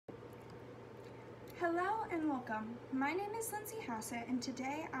Hello and welcome. My name is Lindsay Hassett, and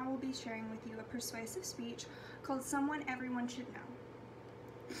today I will be sharing with you a persuasive speech called Someone Everyone Should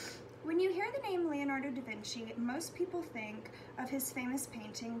Know. When you hear the name Leonardo da Vinci, most people think of his famous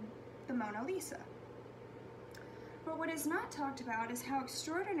painting, the Mona Lisa. But what is not talked about is how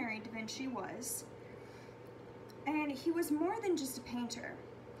extraordinary da Vinci was. And he was more than just a painter.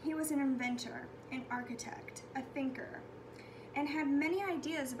 He was an inventor, an architect, a thinker, and had many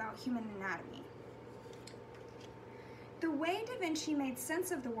ideas about human anatomy. The way da Vinci made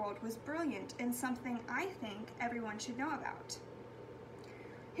sense of the world was brilliant and something I think everyone should know about.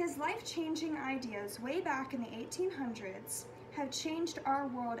 His life-changing ideas way back in the 1800s have changed our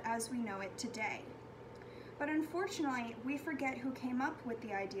world as we know it today. But unfortunately, we forget who came up with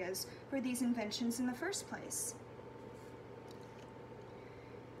the ideas for these inventions in the first place.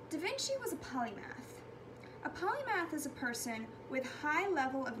 Da Vinci was a polymath. A polymath is a person with high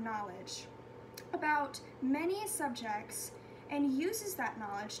level of knowledge about many subjects and uses that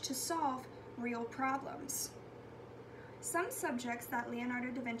knowledge to solve real problems. Some subjects that Leonardo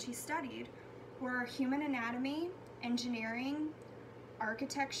da Vinci studied were human anatomy, engineering,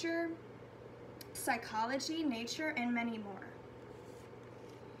 architecture, psychology, nature, and many more.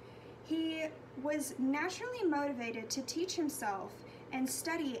 He was naturally motivated to teach himself and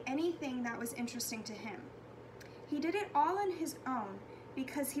study anything that was interesting to him. He did it all on his own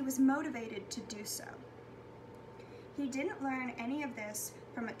because he was motivated to do so. He didn't learn any of this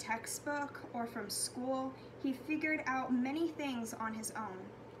from a textbook or from school. He figured out many things on his own.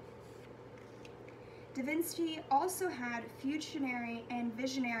 Da Vinci also had fusionary and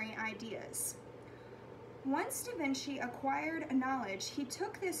visionary ideas. Once Da Vinci acquired a knowledge, he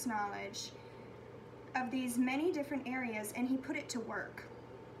took this knowledge of these many different areas and he put it to work.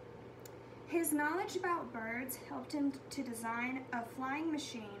 His knowledge about birds helped him to design a flying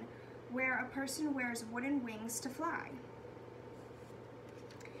machine where a person wears wooden wings to fly.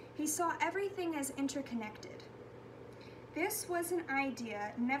 He saw everything as interconnected. This was an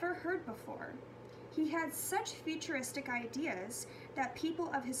idea never heard before. He had such futuristic ideas that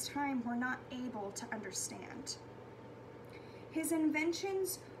people of his time were not able to understand. His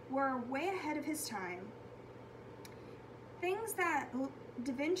inventions were way ahead of his time. Things that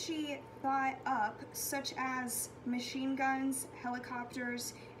Da Vinci thought up, such as machine guns,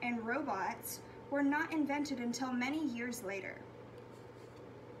 helicopters, and robots, were not invented until many years later.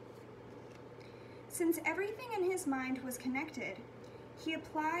 Since everything in his mind was connected, he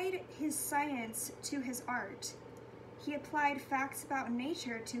applied his science to his art. He applied facts about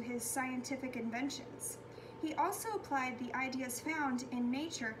nature to his scientific inventions. He also applied the ideas found in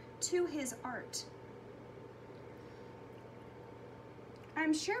nature to his art.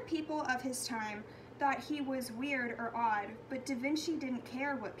 I'm sure people of his time thought he was weird or odd, but Da Vinci didn't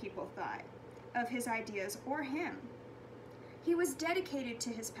care what people thought of his ideas or him. He was dedicated to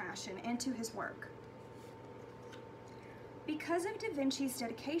his passion and to his work. Because of Da Vinci's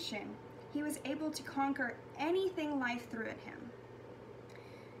dedication, he was able to conquer anything life threw at him.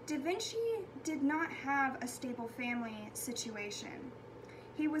 Da Vinci did not have a stable family situation.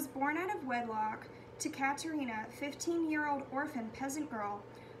 He was born out of wedlock to Katerina, 15-year-old orphan peasant girl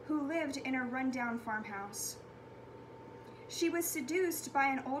who lived in a rundown farmhouse. She was seduced by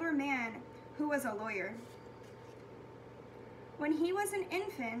an older man who was a lawyer. When he was an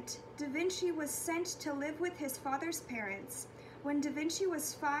infant, Da Vinci was sent to live with his father's parents. When Da Vinci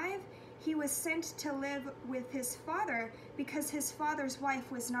was 5, he was sent to live with his father because his father's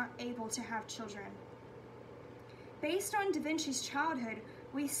wife was not able to have children. Based on Da Vinci's childhood,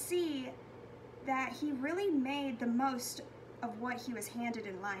 we see that he really made the most of what he was handed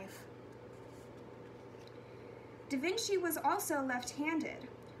in life. Da Vinci was also left-handed,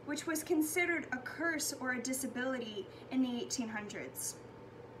 which was considered a curse or a disability in the 1800s.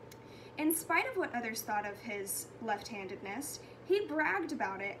 In spite of what others thought of his left-handedness, he bragged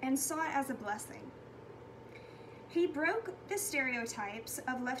about it and saw it as a blessing. He broke the stereotypes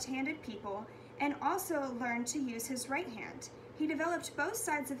of left-handed people and also learned to use his right hand. He developed both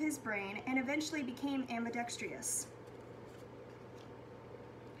sides of his brain and eventually became ambidextrous.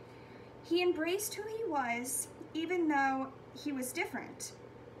 He embraced who he was, even though he was different.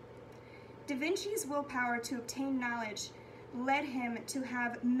 Da Vinci's willpower to obtain knowledge led him to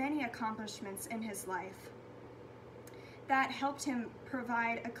have many accomplishments in his life that helped him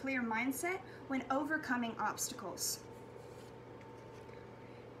provide a clear mindset when overcoming obstacles.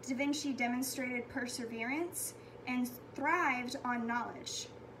 Da Vinci demonstrated perseverance and thrived on knowledge.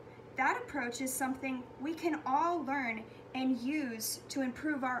 That approach is something we can all learn and use to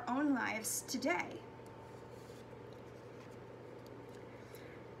improve our own lives today.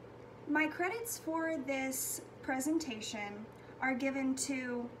 My credits for this presentation are given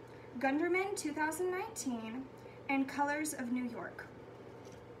to Gunderman 2019 and Colors of New York.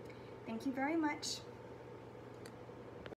 Thank you very much.